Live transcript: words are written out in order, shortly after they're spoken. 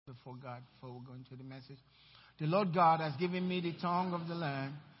Before God, before we go into the message. The Lord God has given me the tongue of the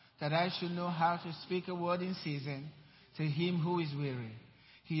learned, that I should know how to speak a word in season to him who is weary.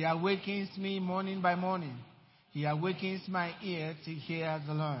 He awakens me morning by morning. He awakens my ear to hear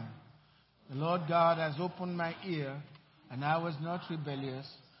the learned. The Lord God has opened my ear, and I was not rebellious,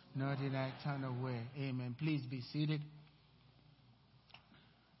 nor did I turn away. Amen. Please be seated.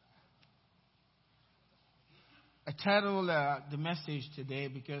 I titled the message today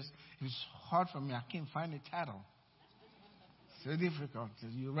because it's hard for me. I can't find a title. It's so difficult.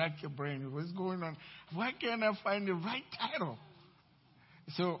 You rack your brain. What's going on? Why can't I find the right title?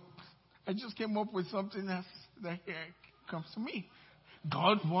 So I just came up with something else that comes to me.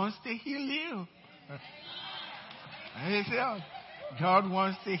 God wants to heal you. God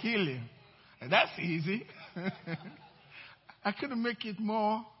wants to heal you. And that's easy. I couldn't make it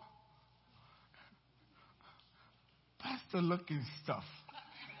more pastor-looking stuff.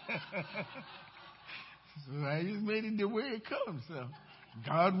 So I just made it the way it comes. So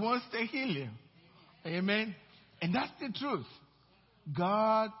God wants to heal you. Amen. And that's the truth.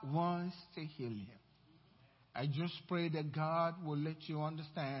 God wants to heal you. I just pray that God will let you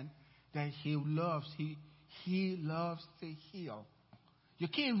understand that He loves to heal. You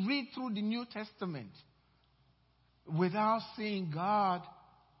can't read through the New Testament without seeing God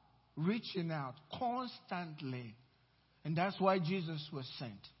reaching out constantly. And that's why Jesus was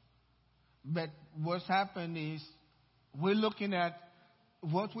sent. But what's happened is we're looking at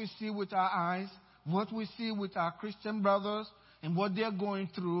what we see with our eyes, what we see with our Christian brothers, and what they're going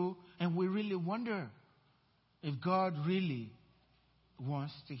through, and we really wonder if God really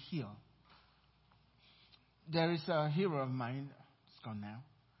wants to heal. There is a hero of mine, it's gone now,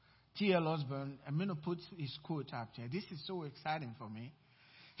 T.L. Osborne. I'm going to put his quote up here. This is so exciting for me.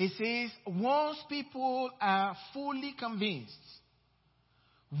 He says, once people are fully convinced,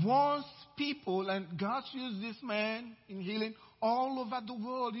 once people, and God's used this man in healing all over the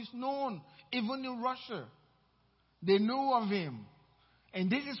world, he's known, even in Russia, they know of him.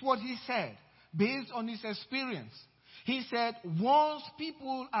 And this is what he said, based on his experience. He said, once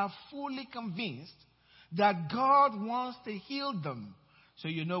people are fully convinced that God wants to heal them, so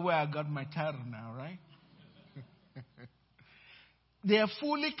you know where I got my title now, right? They are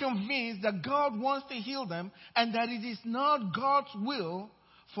fully convinced that God wants to heal them and that it is not God's will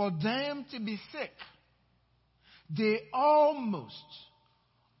for them to be sick. They almost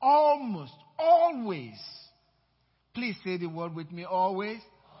always, please say the word with me, always,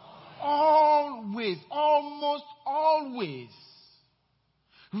 almost always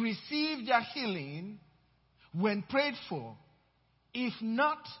receive their healing when prayed for, if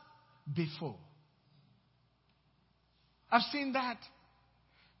not before. I've seen that.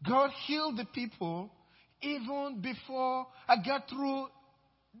 God healed the people even before I got through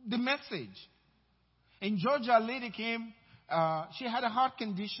the message. In Georgia, a lady came. She had a heart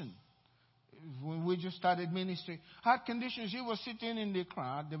condition. When we just started ministry, heart condition. She was sitting in the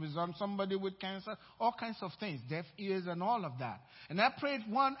crowd. There was somebody with cancer, all kinds of things, deaf ears and all of that. And I prayed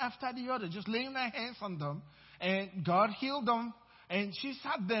one after the other, just laying my hands on them. And God healed them. And she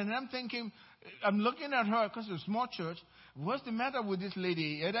sat there, and I'm thinking, I'm looking at her because it's a small church. What's the matter with this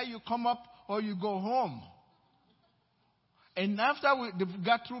lady? Either you come up or you go home. And after we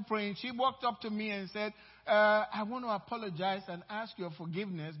got through praying, she walked up to me and said, I want to apologize and ask your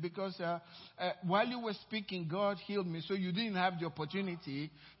forgiveness because while you were speaking, God healed me, so you didn't have the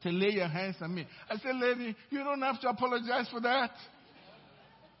opportunity to lay your hands on me. I said, lady, you don't have to apologize for that.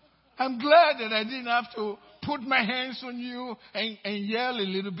 I'm glad that I didn't have to put my hands on you and yell a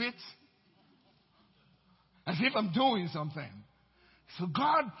little bit. As if I'm doing something. So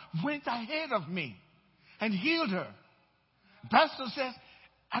God went ahead of me and healed her. Pastor says,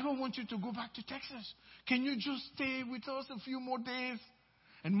 I don't want you to go back to Texas. Can you just stay with us a few more days?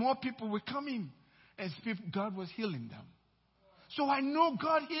 And more people were coming. As God was healing them. So I know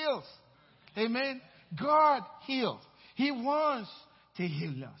God heals. Amen. God heals. He wants to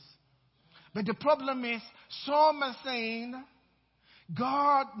heal us. But the problem is, some are saying,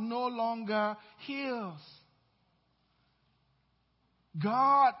 God no longer heals.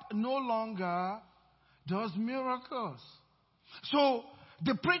 God no longer does miracles. So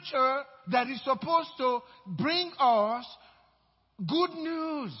the preacher that is supposed to bring us good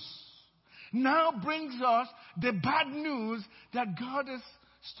news now brings us the bad news that God has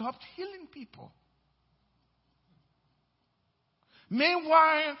stopped healing people.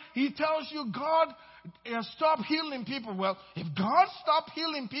 Meanwhile, he tells you God stop healing people. Well, if God stopped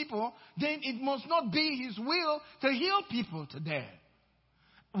healing people, then it must not be His will to heal people today.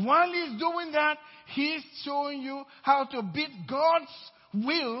 While He's doing that, He's showing you how to beat God's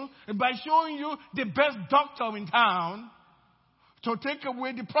will by showing you the best doctor in town to take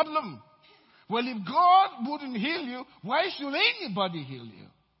away the problem. Well, if God wouldn't heal you, why should anybody heal you?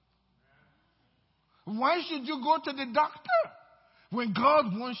 Why should you go to the doctor when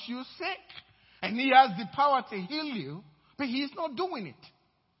God wants you sick and He has the power to heal you, but He's not doing it?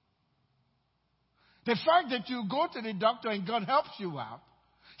 The fact that you go to the doctor and God helps you out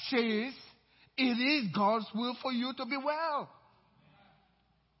says it is God's will for you to be well.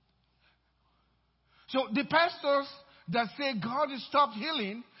 So the pastors that say God has stopped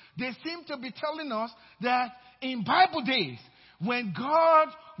healing, they seem to be telling us that in Bible days, when God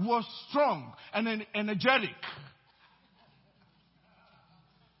was strong and energetic,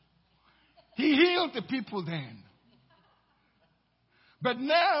 He healed the people then. But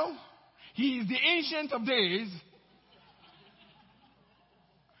now, He is the Ancient of Days,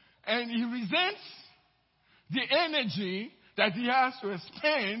 and He resents the energy that He has to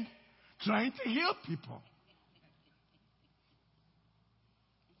spend trying to heal people.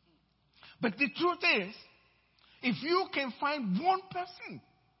 But the truth is, if you can find one person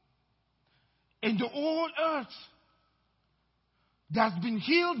in the whole earth that's been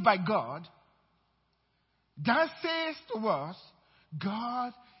healed by God, that says to us,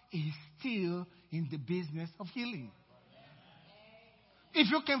 God is still in the business of healing.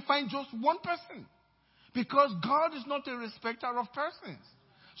 If you can find just one person, because God is not a respecter of persons.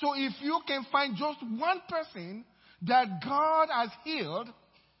 So if you can find just one person that God has healed,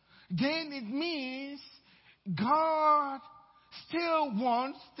 then it means God still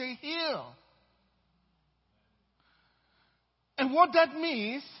wants to heal. And what that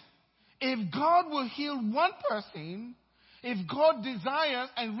means, if God will heal one person, if God desires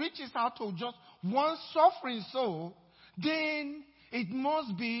and reaches out to just one suffering soul, then it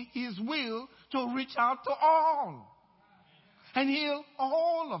must be His will to reach out to all and heal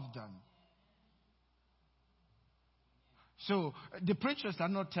all of them. So the preachers are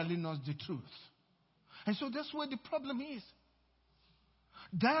not telling us the truth. And so that's where the problem is.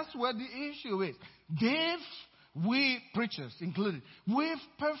 That's where the issue is. We preachers included, we've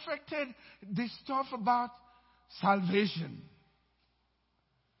perfected the stuff about salvation.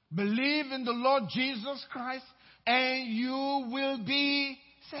 Believe in the Lord Jesus Christ and you will be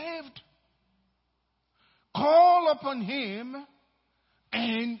saved. Call upon Him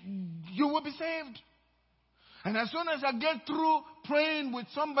and you will be saved. And as soon as I get through praying with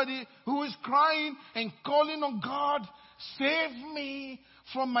somebody who is crying and calling on God, save me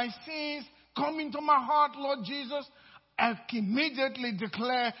from my sins, come into my heart, Lord Jesus, I immediately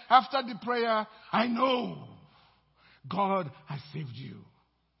declare after the prayer, I know God has saved you.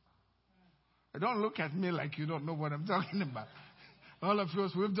 Don't look at me like you don't know what I'm talking about. All of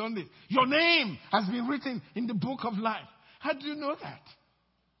us, we've done this. Your name has been written in the book of life. How do you know that?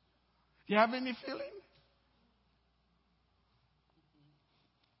 Do you have any feeling?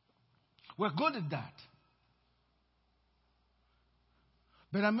 We're good at that.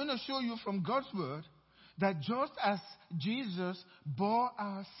 But I'm going to show you from God's word that just as Jesus bore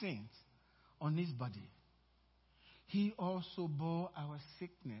our sins on His body, He also bore our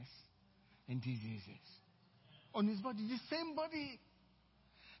sickness and diseases on His body. The same body.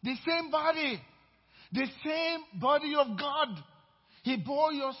 The same body. The same body of God. He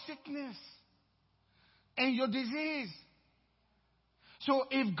bore your sickness and your disease. So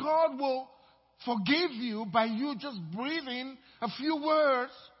if God will forgive you by you just breathing a few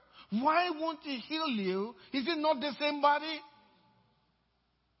words, why won't He heal you? Is it not the same body?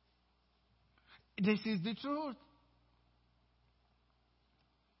 This is the truth.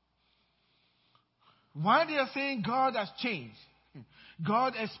 Why they are saying God has changed?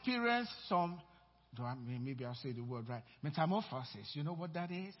 God experienced some, maybe I'll say the word right, metamorphosis. You know what that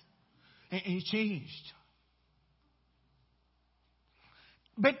is? And He changed.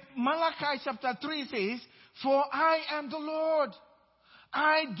 But Malachi chapter 3 says, for I am the Lord.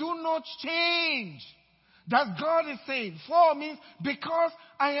 I do not change. That God is saying. For means because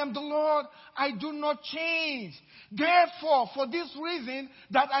I am the Lord, I do not change. Therefore, for this reason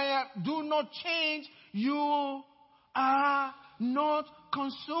that do not change, you are not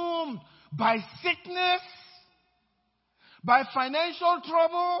consumed by sickness, by financial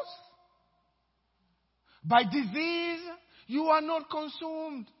troubles, by disease. You are not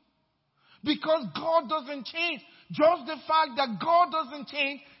consumed. Because God doesn't change. Just the fact that God doesn't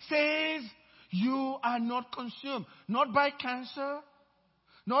change says you are not consumed. Not by cancer.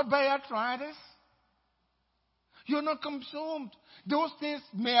 Not by arthritis. You're not consumed. Those things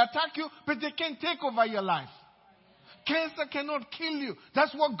may attack you, but they can't take over your life. Cancer cannot kill you.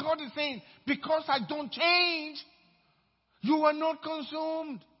 That's what God is saying. Because I don't change, You are not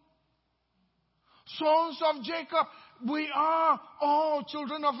consumed. Sons of Jacob, we are all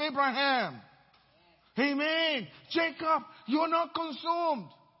children of Abraham. Amen. Jacob, you are not consumed.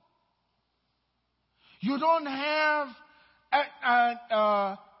 You don't have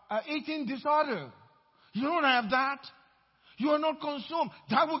eating disorder. You don't have that. You are not consumed.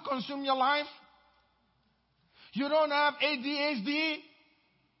 That will consume your life. You don't have ADHD.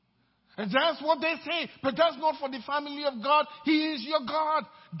 And that's what they say. But that's not for the family of God. He is your God.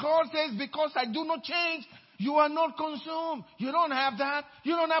 God says, because I do not change, you are not consumed. You don't have that.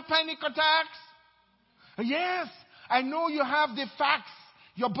 You don't have panic attacks. Yes, I know you have the facts.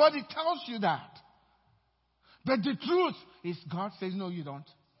 Your body tells you that. But the truth is God says, no, you don't.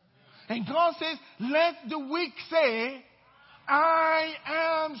 And God says, let the weak say, I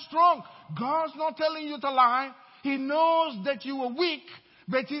am strong. God's not telling you to lie. He knows that you are weak.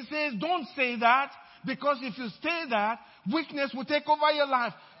 But he says, don't say that. Because if you say that, weakness will take over your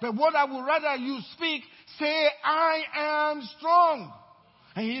life. But what I would rather you speak, say, I am strong.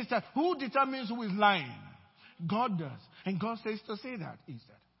 And he said, who determines who is lying? God does. And God says to say that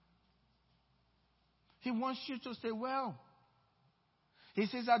instead. He wants you to say, well. He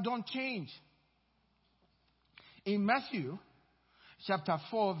says, I don't change. In Matthew chapter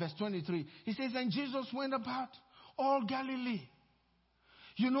 4, verse 23, he says, and Jesus went about all Galilee.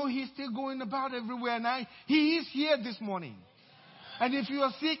 You know, he's still going about everywhere. And he is here this morning. And if you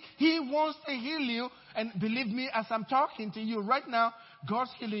are sick, he wants to heal you. And believe me, as I'm talking to you right now,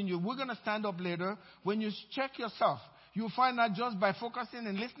 God's healing you. We're going to stand up later. When you check yourself, you'll find out just by focusing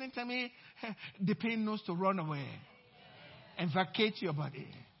and listening to me, the pain knows to run away and vacate your body.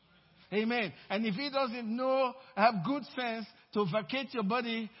 Amen. And if he doesn't have good sense to vacate your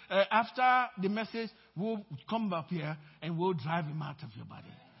body after the message, we'll come up here and we'll drive him out of your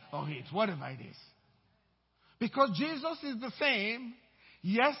body. Or whatever it is. Because Jesus is the same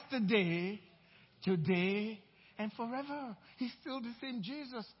yesterday, today, and forever. He's still the same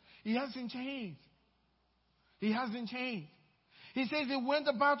Jesus. He hasn't changed. He hasn't changed. He says he went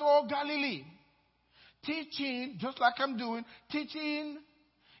about all Galilee, teaching, just like I'm doing, teaching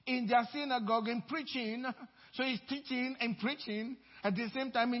in their synagogue and preaching. So he's teaching and preaching at the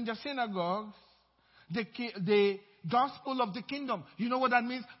same time in the synagogues, the gospel of the kingdom. You know what that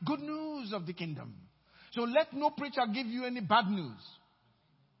means? Good news of the kingdom. So let no preacher give you any bad news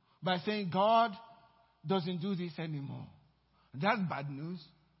by saying God doesn't do this anymore. That's bad news.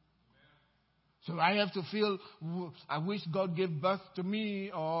 So I have to feel, I wish God gave birth to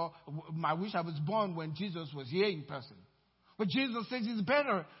me, or I wish I was born when Jesus was here in person. But Jesus says it's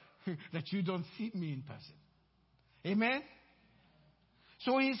better that you don't see me in person. Amen?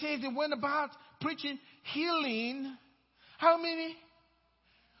 So he says he went about preaching, healing. How many?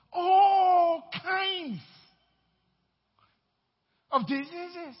 All kinds of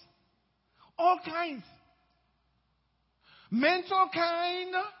diseases. All kinds. Mental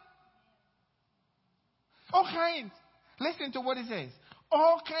kind. All kinds. Listen to what he says.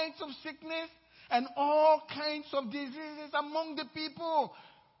 All kinds of sickness and all kinds of diseases among the people.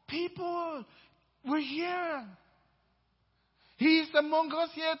 People, we're here. He's among us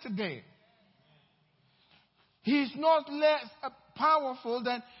here today. He's not less powerful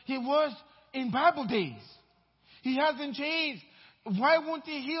than he was in Bible days. He hasn't changed. Why won't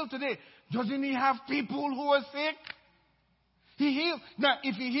he heal today? Doesn't he have people who are sick? He healed. Now,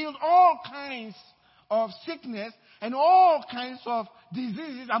 if he healed all kinds of sickness and all kinds of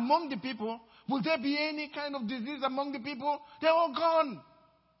diseases among the people, will there be any kind of disease among the people? They're all gone.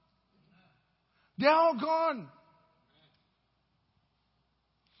 They're all gone.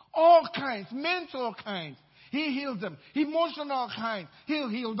 All kinds, mental kinds. He healed them. Emotional kinds. He'll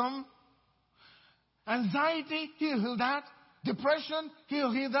heal them. Anxiety, he'll heal that. Depression,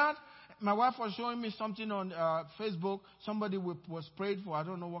 he'll heal that. My wife was showing me something on Facebook. Somebody was prayed for. I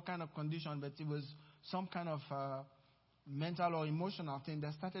don't know what kind of condition, but it was some kind of mental or emotional thing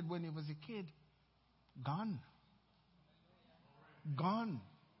that started when he was a kid. Gone. Gone.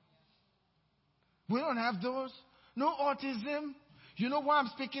 We don't have those. No autism. You know why I'm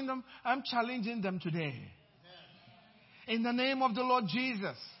speaking them? I'm challenging them today. In the name of the Lord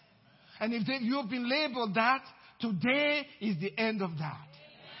Jesus. And if you've been labeled that, today is the end of that.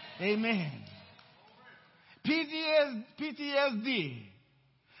 Amen. PTSD.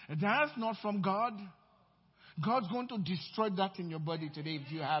 That's not from God. God's going to destroy that in your body today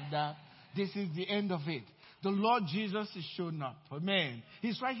if you have that. This is the end of it. The Lord Jesus is showing up. Amen.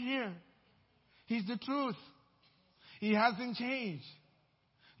 He's right here. He's the truth. He hasn't changed.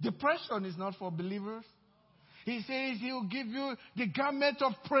 Depression is not for believers. He says he will give you the garment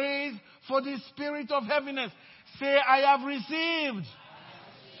of praise for the spirit of heaviness. Say, I have received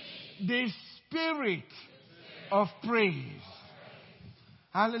the spirit of praise.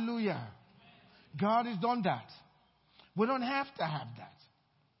 Hallelujah. God has done that. We don't have to have that.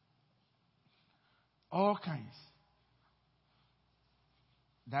 All kinds.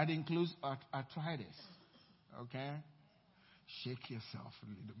 That includes arthritis. Okay? Shake yourself a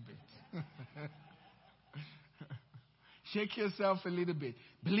little bit. Shake yourself a little bit.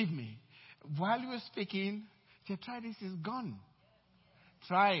 Believe me, while you were speaking, the arthritis is gone.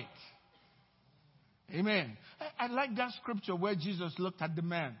 Try it. Amen. I like that scripture where Jesus looked at the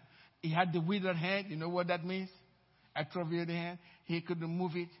man. He had the withered hand. You know what that means? Atrophied hand. He couldn't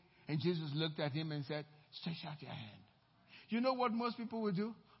move it. And Jesus looked at him and said, stretch out your hand. You know what most people will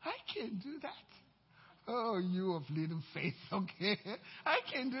do? I can't do that. Oh, you of little faith, okay? I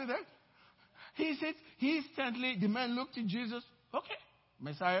can't do that. He said, instantly, the man looked at Jesus. Okay,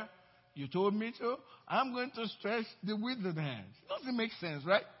 Messiah, you told me to. I'm going to stretch the withered hand. Doesn't make sense,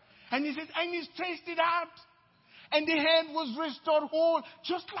 right? And he said, and he stretched it out. And the hand was restored whole,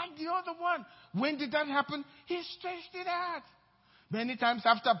 just like the other one. When did that happen? He stretched it out. Many times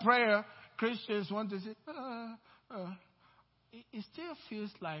after prayer, Christians want to say, it still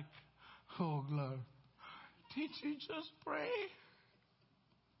feels like, oh, Lord, did you just pray?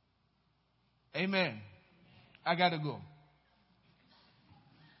 Amen. I got to go.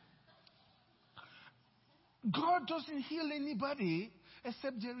 God doesn't heal anybody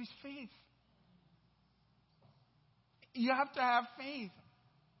except there is faith. You have to have faith.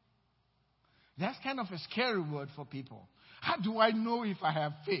 That's kind of a scary word for people. How do I know if I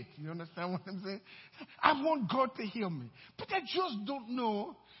have faith? You understand what I'm saying? I want God to heal me, but I just don't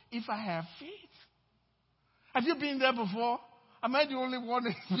know if I have faith. Have you been there before? Am I the only one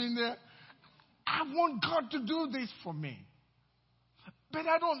that's been there? I want God to do this for me, but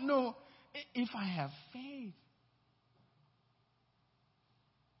I don't know if I have faith.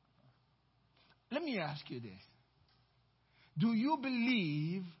 Let me ask you this. Do you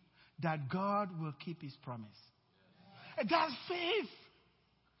believe that God will keep his promise? That's faith.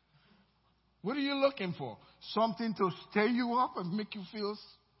 What are you looking for? Something to stir you up and make you feel,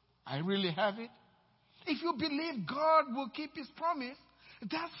 I really have it? If you believe God will keep his promise,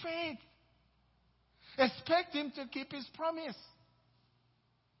 that's faith. Expect him to keep his promise.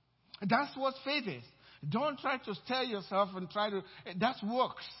 That's what faith is. Don't try to stir yourself and that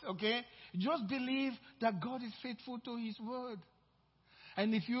works, okay? Just believe that God is faithful to his word.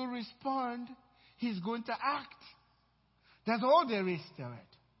 And if you respond, he's going to act. That's all there is to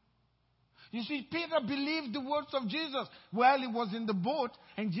it. You see, Peter believed the words of Jesus while he was in the boat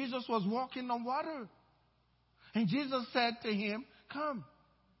and Jesus was walking on water. And Jesus said to him, come.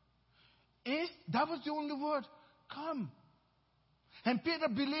 That was the only word, come. And Peter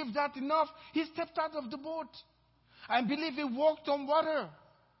believed that enough. He stepped out of the boat. I believe he walked on water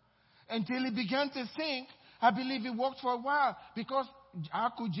until he began to sink. I believe he walked for a while because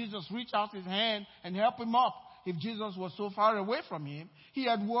how could Jesus reach out his hand and help him up if Jesus was so far away from him? He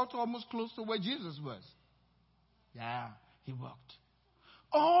had walked almost close to where Jesus was. Yeah, he walked.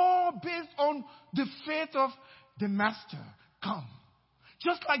 All based on the faith of the master. Come.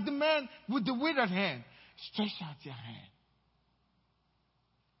 Just like the man with the withered hand. Stretch out your hand.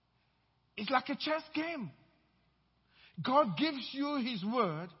 It's like a chess game. God gives you his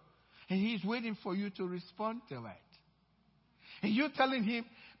word and he's waiting for you to respond to it. And you're telling him,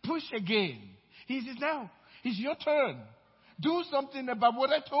 push again. He says, now, it's your turn. Do something about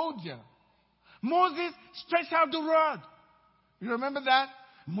what I told you. Moses stretched out the rod. You remember that?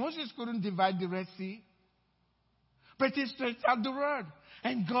 Moses couldn't divide the Red Sea. But he stretched out the rod.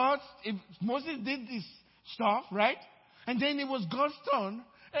 And Moses did this stuff, right? And then it was God's turn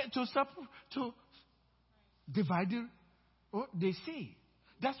to divide the sea.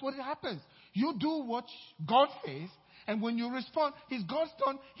 That's what happens. You do what God says, and when you respond, it's God's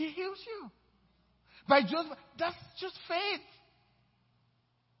turn. He heals you. That's just faith.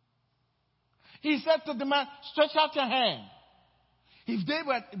 He said to the man, stretch out your hand. If they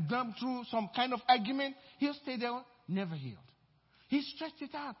were gone through some kind of argument, he'll stay there, never healed. He stretched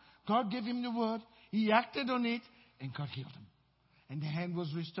it out. God gave him the word. He acted on it, and God healed him. And the hand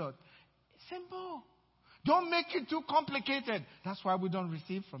was restored. Simple. Don't make it too complicated. That's why we don't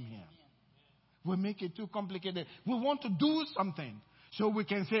receive from here. We make it too complicated. We want to do something. So we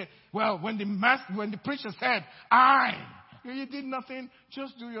can say, well, when the preacher said, you did nothing,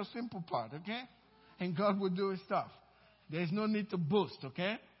 just do your simple part, okay? And God will do his stuff. There's no need to boast,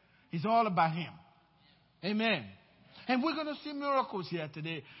 okay? It's all about him. Amen. And we're going to see miracles here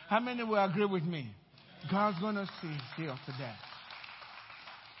today. How many will agree with me? God's going to see us to death.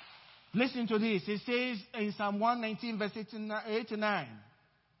 Listen to this. It says in Psalm 119, verse 8 to 9,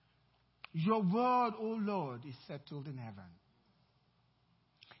 your word, O Lord, is settled in heaven.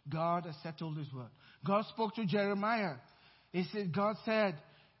 God has settled his word. God spoke to Jeremiah. God said,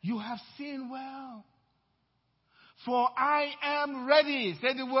 you have seen well. For I am ready.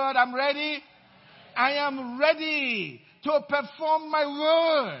 Say the word, I'm ready. I am ready to perform my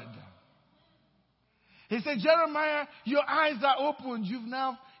word. He said, Jeremiah, your eyes are opened. You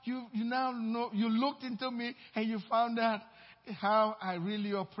now know, you looked into me and you found out how I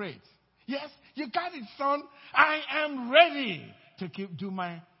really operate. Yes, you got it, son. I am ready to do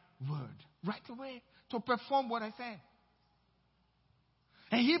my word right away, to perform what I said.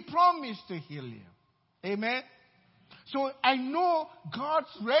 And he promised to heal you. Amen. So I know God's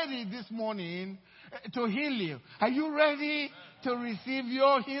ready this morning to heal you. Are you ready to receive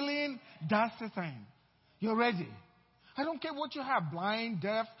your healing? That's the thing. You're ready. I don't care what you have, blind,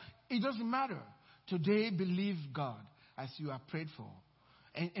 deaf, it doesn't matter. Today, believe God as you are prayed for.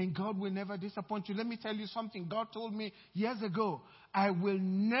 And God will never disappoint you. Let me tell you something. God told me years ago, I will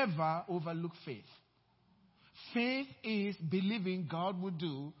never overlook faith. Faith is believing God will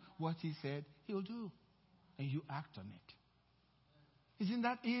do what he said he'll do. And you act on it. Isn't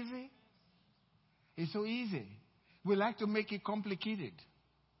that easy? It's so easy. We like to make it complicated.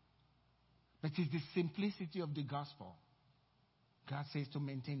 But it's the simplicity of the gospel. God says to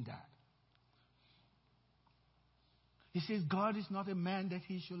maintain that. He says, God is not a man that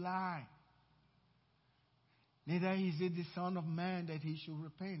he should lie. Neither is he the son of man that he should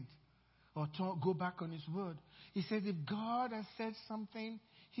repent or go back on his word. He says, if God has said something,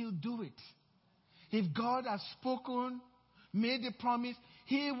 he'll do it. If God has spoken, made a promise,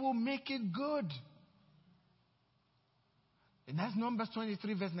 he will make it good. And that's Numbers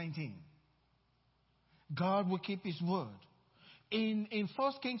 23, verse 19. God will keep his word. In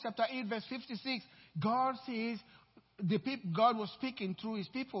 1 Kings chapter 8, verse 56, God says, God was speaking through his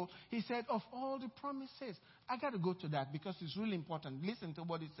people. He said, of all the promises, I got to go to that because it's really important. Listen to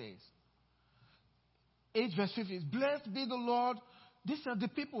what it says. 8 verse 50. Blessed be the Lord. These are the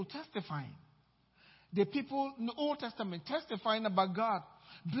people testifying. The people in the Old Testament testifying about God.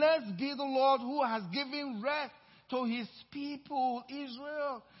 Blessed be the Lord who has given rest to his people,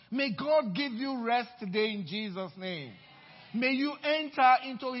 Israel. May God give you rest today in Jesus' name. May you enter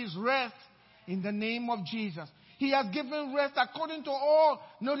into his rest in the name of Jesus. He has given rest according to all.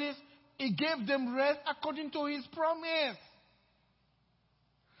 Notice, he gave them rest according to his promise.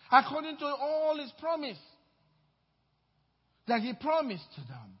 According to all his promise that he promised to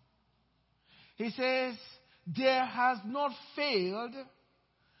them. He says, there has not failed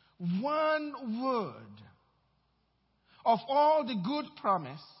one word of all the good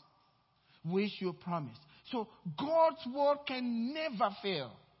promise which you promised. So God's word can never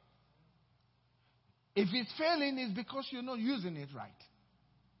fail. If it's failing, it's because you're not using it right.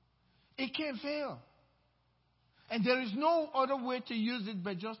 It can't fail. And there is no other way to use it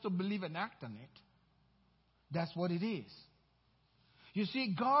but just to believe and act on it. That's what it is. You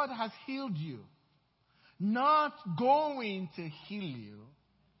see, God has healed you. Not going to heal you.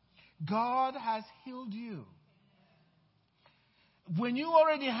 God has healed you. When you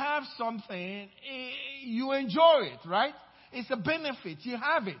already have something, you enjoy it, right? It's a benefit. You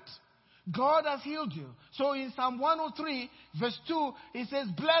have it. God has healed you. So in Psalm 103, verse 2, it says,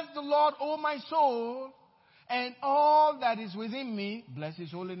 bless the Lord, O my soul, and all that is within me. Bless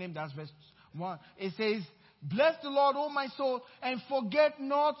his holy name. That's verse 1. It says, bless the Lord, O my soul, and forget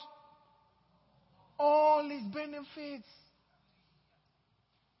not all his benefits.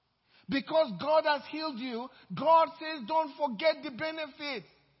 Because God has healed you, God says don't forget the benefits.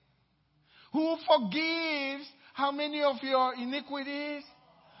 Who forgives how many of your iniquities?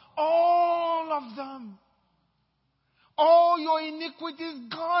 All of them. All your iniquities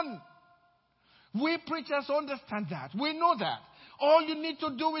gone. We preachers understand that. We know that. All you need to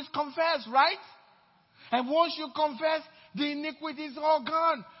do is confess, right? And once you confess, the iniquity is all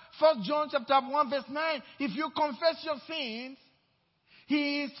gone. 1 John chapter 1 verse 9. If you confess your sins,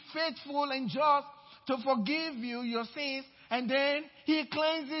 he is faithful and just to forgive you your sins. And then he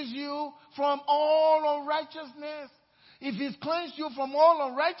cleanses you from all unrighteousness. If he's cleansed you from all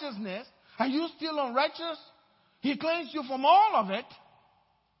unrighteousness, and you still unrighteous, he cleansed you from all of it,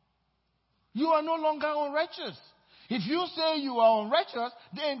 you are no longer unrighteous. If you say you are unrighteous,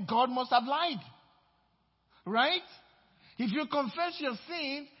 then God must have lied. Right? If you confess your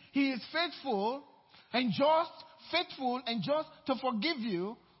sins, he is faithful and just to forgive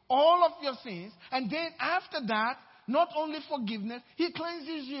you all of your sins. And then after that, not only forgiveness, he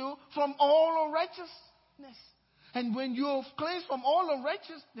cleanses you from all unrighteousness. righteousness. And when you have cleansed from all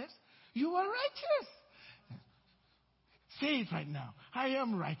unrighteousness, you are righteous. Say it right now. I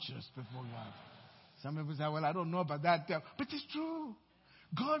am righteous before God. Some people say, well, I don't know about that. But it's true.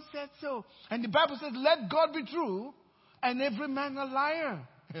 God said so. And the Bible says, let God be true and every man a liar.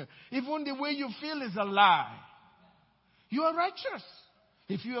 Even the way you feel is a lie. You are righteous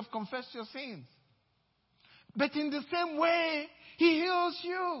if you have confessed your sins. But in the same way, He heals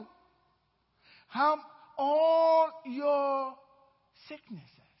you. How all your sicknesses.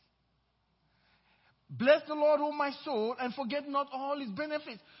 Bless the Lord, O my soul, and forget not all His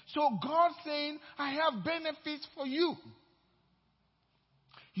benefits. So God saying, I have benefits for you.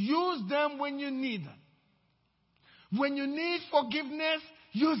 Use them when you need them. When you need forgiveness,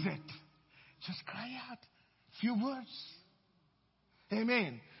 use it. Just cry out a few words.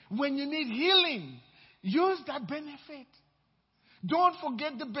 Amen. When you need healing, use that benefit. Don't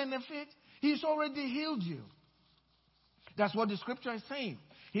forget the benefit. He's already healed you. That's what the scripture is saying.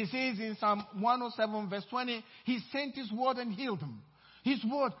 He says in Psalm 107 verse 20, He sent His word and healed them. His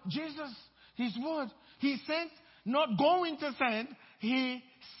word, Jesus, His word. He sent, not going to send, He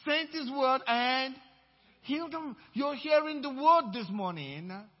sent His word and healed them. You're hearing the word this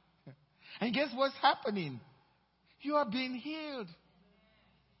morning. And guess what's happening? You are being healed.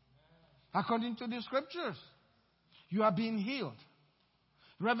 According to the scriptures, you are being healed.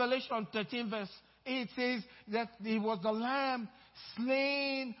 Revelation 13 verse 8 says that He was the Lamb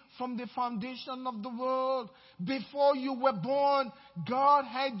slain from the foundation of the world. Before you were born, God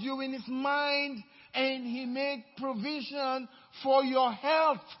had you in His mind and He made provision for your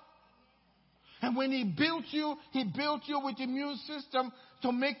health. And when He built you with immune system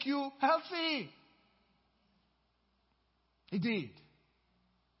to make you healthy. He did.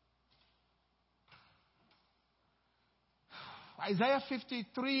 Isaiah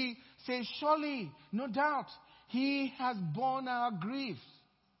 53 says, surely, no doubt, He has borne our griefs.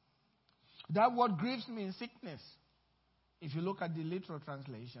 That word griefs means sickness. If you look at the literal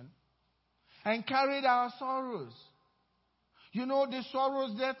translation. And carried our sorrows. You know the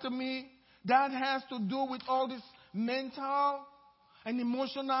sorrows there to me, that has to do with all these mental and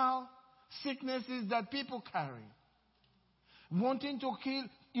emotional sicknesses that people carry. Wanting to kill,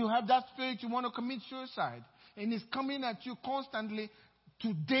 you have that spirit, you want to commit suicide. And it's coming at you constantly.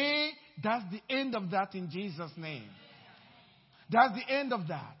 Today, that's the end of that in Jesus' name. That's the end of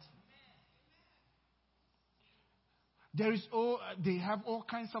that. They have all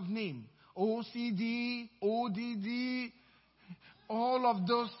kinds of names. OCD, ODD, all of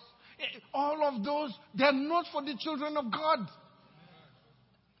those, they're not for the children of God.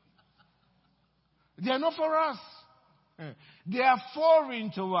 They are not for us. They are foreign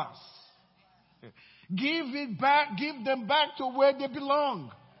to us. Give them back to where they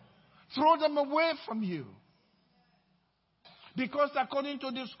belong. Throw them away from you. Because according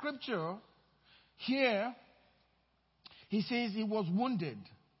to the scripture, here, He says He was wounded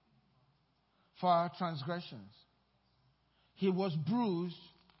for our transgressions. He was bruised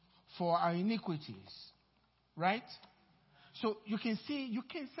for our iniquities. Right? So you can see, you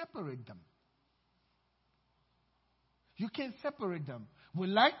can separate them. You can separate them. We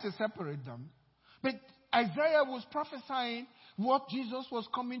like to separate them. But Isaiah was prophesying what Jesus was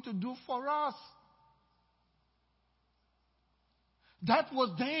coming to do for us. That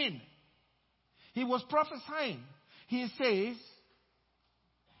was then. He was prophesying. He says,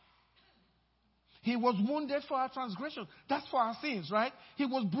 He was wounded for our transgressions. That's for our sins, right? He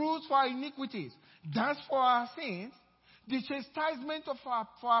was bruised for our iniquities. That's for our sins. The chastisement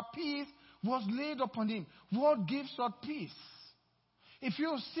for our peace was laid upon Him. What gives us peace? If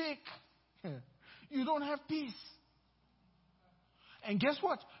you're sick, you don't have peace. And guess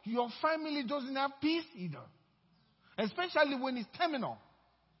what? Your family doesn't have peace either. Especially when it's terminal.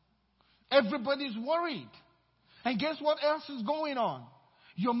 Everybody's worried. And guess what else is going on?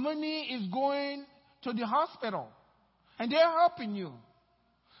 Your money is going to the hospital. And they're helping you.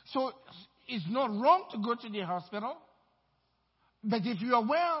 So it's not wrong to go to the hospital. But if you are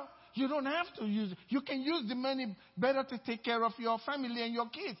well, you don't have to use it. You can use the money better to take care of your family and your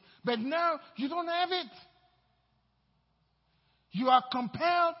kids. But now, you don't have it. You are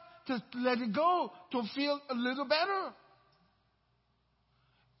compelled to let it go to feel a little better.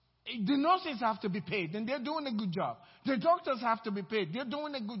 The nurses have to be paid, and they're doing a good job. The doctors have to be paid. They're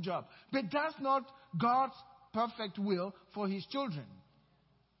doing a good job. But that's not God's perfect will for His children.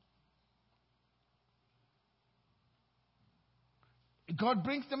 God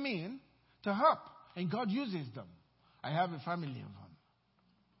brings them in to help, and God uses them. I have a family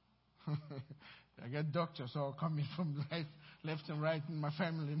of them. I get doctors all coming from left and right in my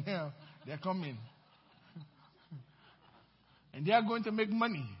family now. They're coming. And they are going to make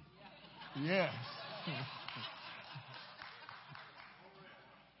money. Yes.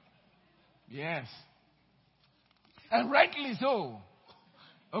 Yes. And rightly so.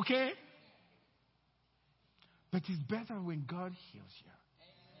 Okay? But it's better when God heals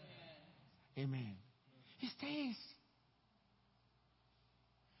you. Amen. He stays.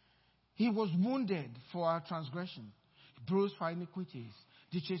 He was wounded for our transgression, bruised for our iniquities.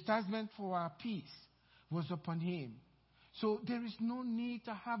 The chastisement for our peace was upon him. So there is no need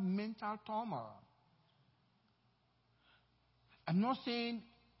to have mental turmoil. I'm not saying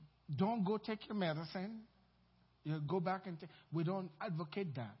don't go take your medicine. You go back and we don't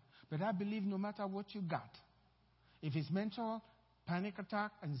advocate that. But I believe no matter what you got, if it's mental, panic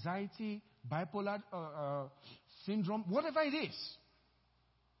attack, anxiety, bipolar syndrome, whatever it is,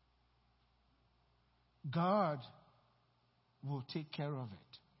 God will take care of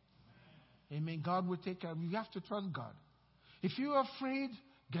it. Amen. God will take care of it. You have to trust God. If you're afraid,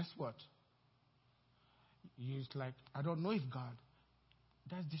 guess what? It's like, I don't know if God.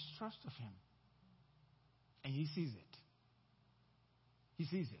 That's distrust of him. And he sees it. He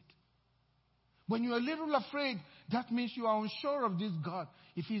sees it. When you're a little afraid, that means you are unsure of this God,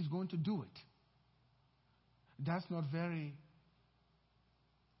 if he's going to do it. That's not very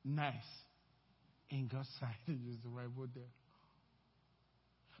nice in God's sight. Use the right word there.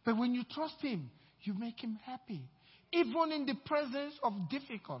 But when you trust him, you make him happy. Even in the presence of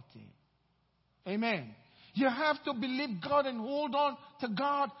difficulty. Amen. You have to believe God and hold on to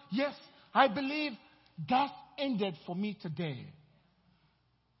God. Yes, I believe that ended for me today.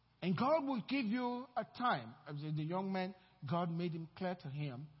 And God will give you a time. As the young man, God made him clear to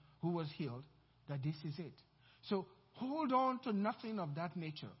him, who was healed, that this is it. So hold on to nothing of that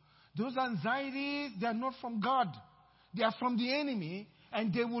nature. Those anxieties, they are not from God. They are from the enemy,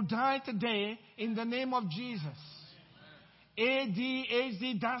 and they will die today in the name of Jesus.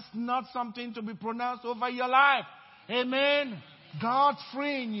 ADHD, that's not something to be pronounced over your life. Amen. God's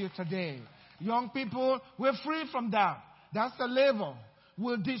freeing you today. Young people, we're free from that. That's the level.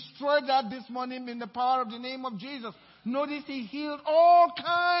 We'll destroy that this morning in the power of the name of Jesus. Notice he healed all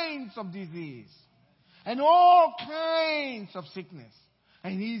kinds of disease and all kinds of sickness.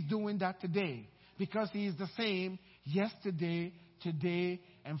 And he's doing that today because he is the same yesterday, today,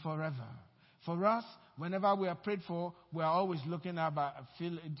 and forever. For us, whenever we are prayed for, we are always looking at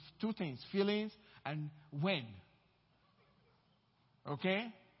two things, feelings and when.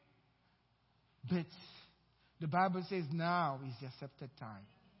 Okay? But the Bible says now is the accepted time.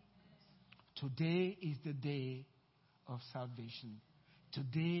 Today is the day of salvation.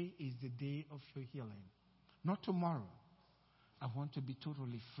 Today is the day of your healing. Not tomorrow. I want to be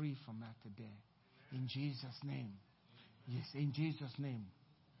totally free from that today. In Jesus' name. Yes, in Jesus' name.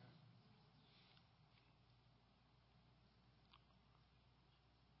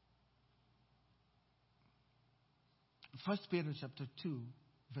 First Peter chapter 2,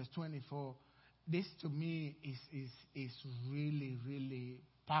 verse 24. This to me is really, really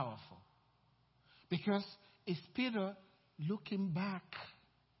powerful. Because it's Peter looking back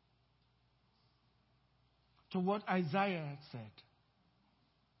to what Isaiah had said.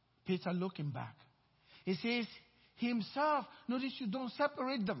 Peter looking back. He says, he himself, notice you don't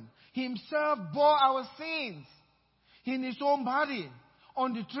separate them. He himself bore our sins in his own body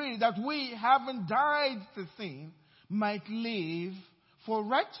on the tree, that we, having died to sin, might live for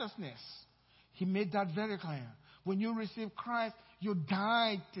righteousness. He made that very clear. When you receive Christ, you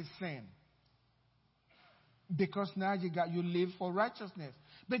died to sin. Because now you live for righteousness.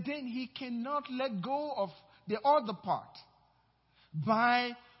 But then he cannot let go of the other part.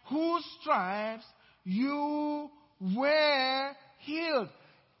 By whose stripes you were healed.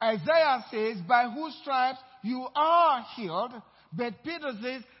 Isaiah says, by whose stripes you are healed. But Peter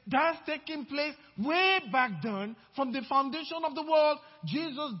says, that's taking place way back then. From the foundation of the world,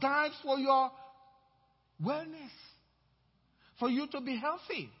 Jesus died for your wellness. For you to be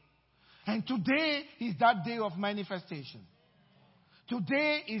healthy. And today is that day of manifestation.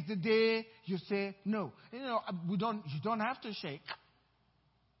 Today is the day you say no. You don't have to shake.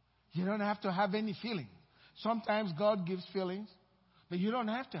 You don't have to have any feeling. Sometimes God gives feelings, but you don't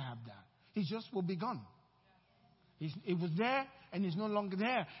have to have that. It just will be gone. It was there and it's no longer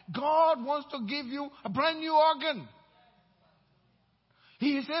there. God wants to give you a brand new organ.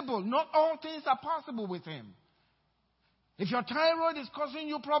 He is able. Not all things are possible with him. If your thyroid is causing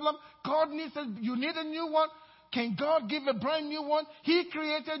you a problem, you need a new one. Can God give a brand new one? He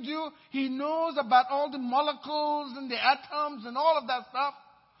created you. He knows about all the molecules and the atoms and all of that stuff.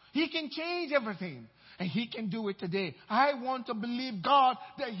 He can change everything. And He can do it today. I want to believe God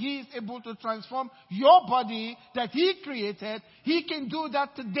that He is able to transform your body that He created. He can do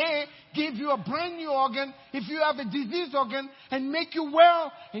that today. Give you a brand new organ if you have a diseased organ and make you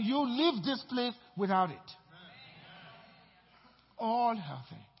well. And you leave this place without it. All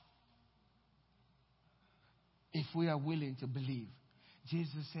healthy. If we are willing to believe.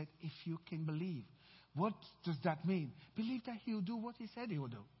 Jesus said, if you can believe. What does that mean? Believe that He'll do what He said He will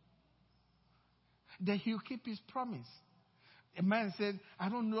do. That He'll keep His promise. A man said, I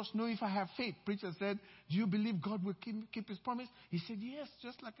don't just know if I have faith. Preacher said, do you believe God will keep His promise? He said, yes,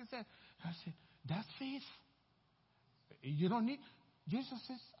 just like I said. I said, that's faith. You don't need. Jesus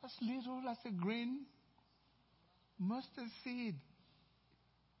says, as little as a grain mustard seed.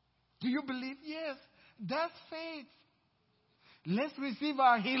 Do you believe? Yes, that's faith. Let's receive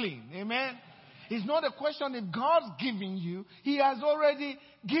our healing. Amen. It's not a question if God's giving you. He has already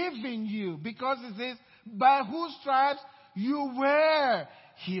given you. Because it says, by whose stripes you were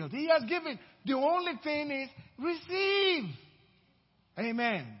healed. He has given. The only thing is receive.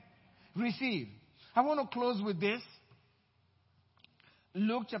 Amen. Receive. I want to close with this.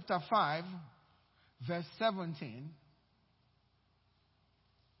 Luke chapter 5, verse 17.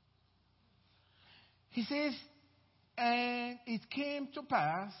 He says, and it came to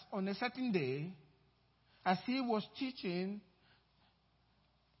pass on a certain day, as He was teaching,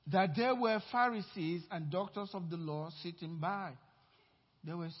 that there were Pharisees and doctors of the law sitting by.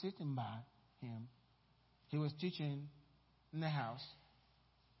 They were sitting by Him. He was teaching in the house,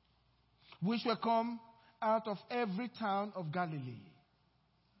 which were come out of every town of Galilee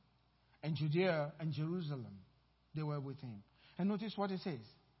and Judea and Jerusalem. They were with Him. And notice what it says.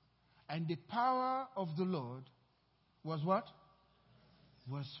 And the power of the Lord was what?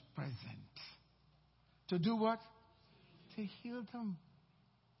 Was present. To do what? To heal them.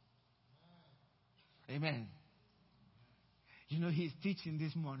 Amen. You know, He's teaching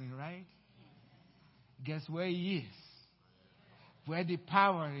this morning, right? Guess where He is? Where the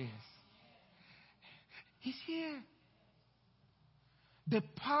power is. He's here. The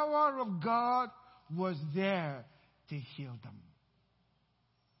power of God was there to heal them.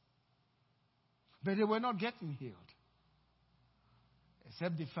 But they were not getting healed.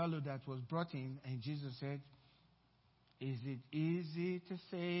 Except the fellow that was brought in, and Jesus said, is it easy to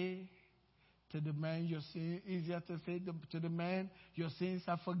say to the man your sin, easier to say to the man your sins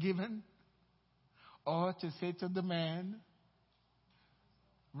are forgiven? Or to say to the man,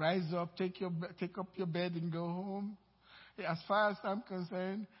 rise up, take up your bed and go home? As far as I'm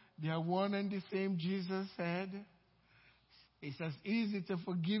concerned, they are one and the same. Jesus said, it's as easy to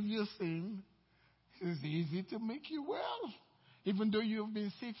forgive your sin. It's easy to make you well. Even though you've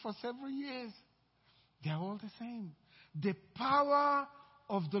been sick for several years. They're all the same. The power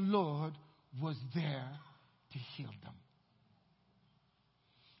of the Lord was there to heal them.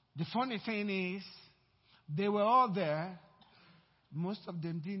 The funny thing is, they were all there. Most of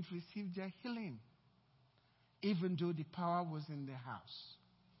them didn't receive their healing. Even though the power was in the house.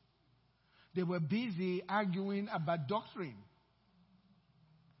 They were busy arguing about doctrine.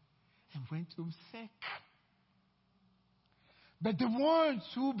 And went home sick. But the ones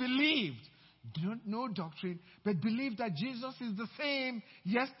who believed, don't know doctrine, but believed that Jesus is the same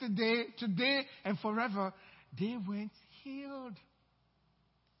yesterday, today, and forever, they went healed.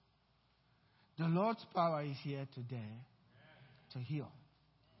 The Lord's power is here today to heal.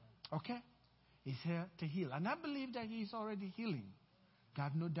 Okay? He's here to heal. And I believe that He's already healing.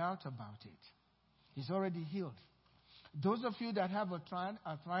 Got no doubt about it. He's already healed. Those of you that have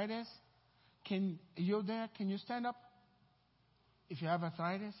arthritis, you're there? Can you stand up? If you have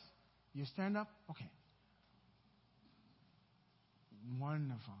arthritis, you stand up? Okay.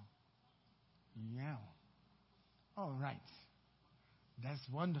 Wonderful. Yeah. All right. That's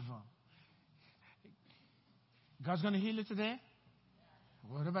wonderful. God's going to heal you today?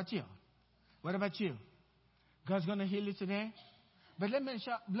 What about you? What about you? God's going to heal you today? But let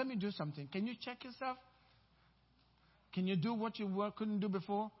me do something. Can you check yourself? Can you do what you couldn't do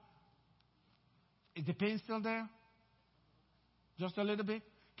before? Is the pain still there? Just a little bit?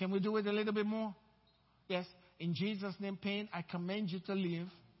 Can we do it a little bit more? Yes. In Jesus' name, pain, I command you to leave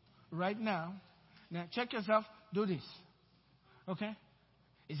right now. Now, check yourself. Do this. Okay?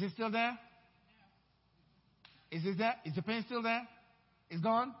 Is it still there? Is it there? Is the pain still there? It's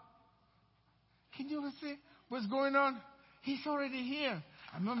gone? Can you see what's going on? He's already here.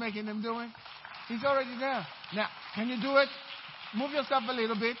 I'm not making him do it. He's already there. Now, can you do it? Move yourself a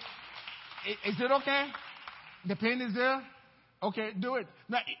little bit. Is it okay? The pain is there? Okay, do it.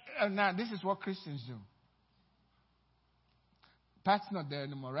 Now, this is what Christians do. Pat's not there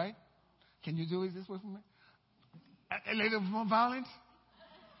anymore, right? Can you do it this way for me? A little more violent?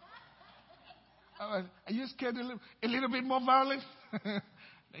 Are you scared a little bit more violent?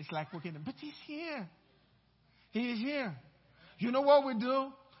 It's like working. But he's here. He is here. You know what we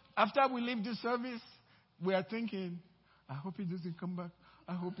do? After we leave the service, we are thinking, I hope he doesn't come back.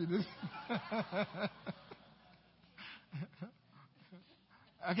 I hope he doesn't.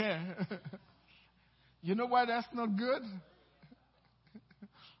 Okay. You know why that's not good?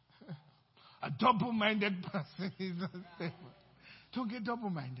 A double-minded person is not stable. Don't get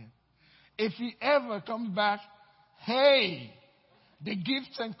double-minded. If he ever comes back, hey, the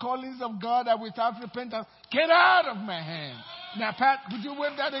gifts and callings of God are without repentance. Get out of my hand. Now, Pat, would you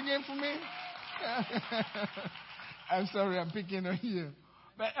wave that again for me? I'm sorry, I'm picking on you.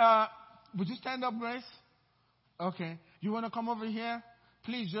 But would you stand up, Grace? Okay. You want to come over here?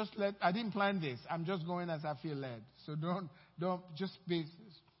 Please just I didn't plan this. I'm just going as I feel led. So don't just be,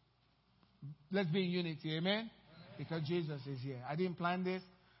 let's be in unity. Amen? Because Jesus is here. I didn't plan this.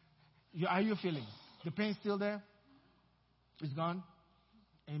 How are you feeling? The pain still there? It's gone?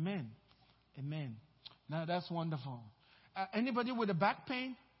 Amen. Amen. Now that's wonderful. Anybody with a back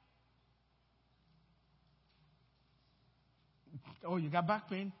pain? Oh, you got back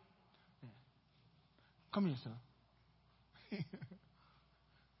pain? Yeah. Come here, sir.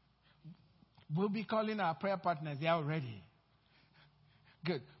 We'll be calling our prayer partners. They are ready.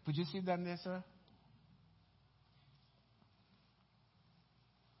 Good. Would you sit down there, sir?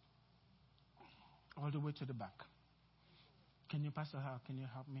 All the way to the back. Can you, Pastor Hal, can you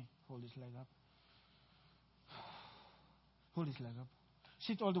help me hold his leg up? Hold his leg up.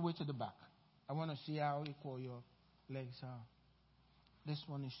 Sit all the way to the back. I want to see how equal your legs are. That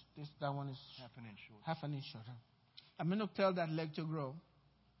one is half an inch shorter. I'm going to tell that leg to grow,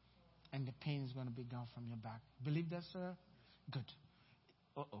 and the pain is going to be gone from your back. Believe that, sir? Good.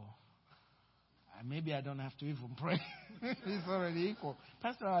 Maybe I don't have to even pray. It's already equal.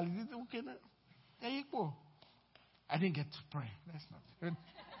 Pastor Hal, is it okay now? They're equal. I didn't get to pray. That's not good.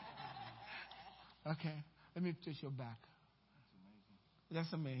 Okay. Let me touch your back.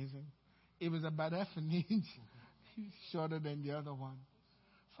 That's amazing. It was about half an inch shorter than the other one.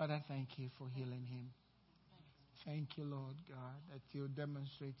 Father, thank you for healing him. Thank you, Lord God, that you're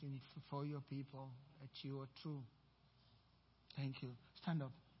demonstrating for your people that you are true. Thank you. Stand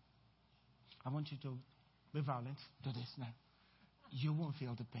up. I want you to be violent. Do this now. You won't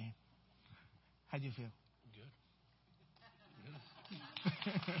feel the pain. How do you feel?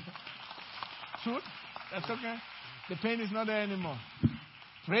 Good. Truth? That's okay. The pain is not there anymore.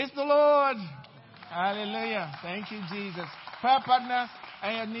 Praise the Lord. Hallelujah. Thank you, Jesus. Prayer partners,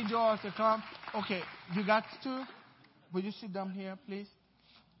 I need you all to come. Okay, you got to. Will you sit down here, please?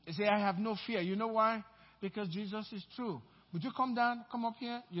 You say, I have no fear. You know why? Because Jesus is true. Would you come down? Come up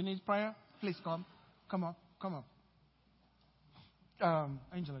here. You need prayer? Please come. Come up. Come up.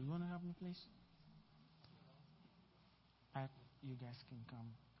 Angela, you want to help me, please? Pat, you guys can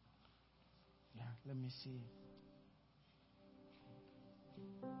come. Yeah, let me see.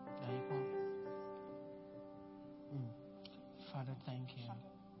 There you go. Father, thank you.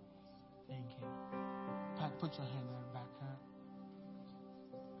 Thank you. Pat, put your hand on her back.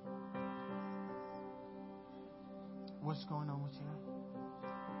 What's going on with you?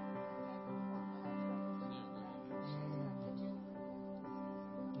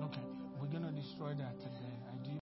 Okay, we're going to destroy that today.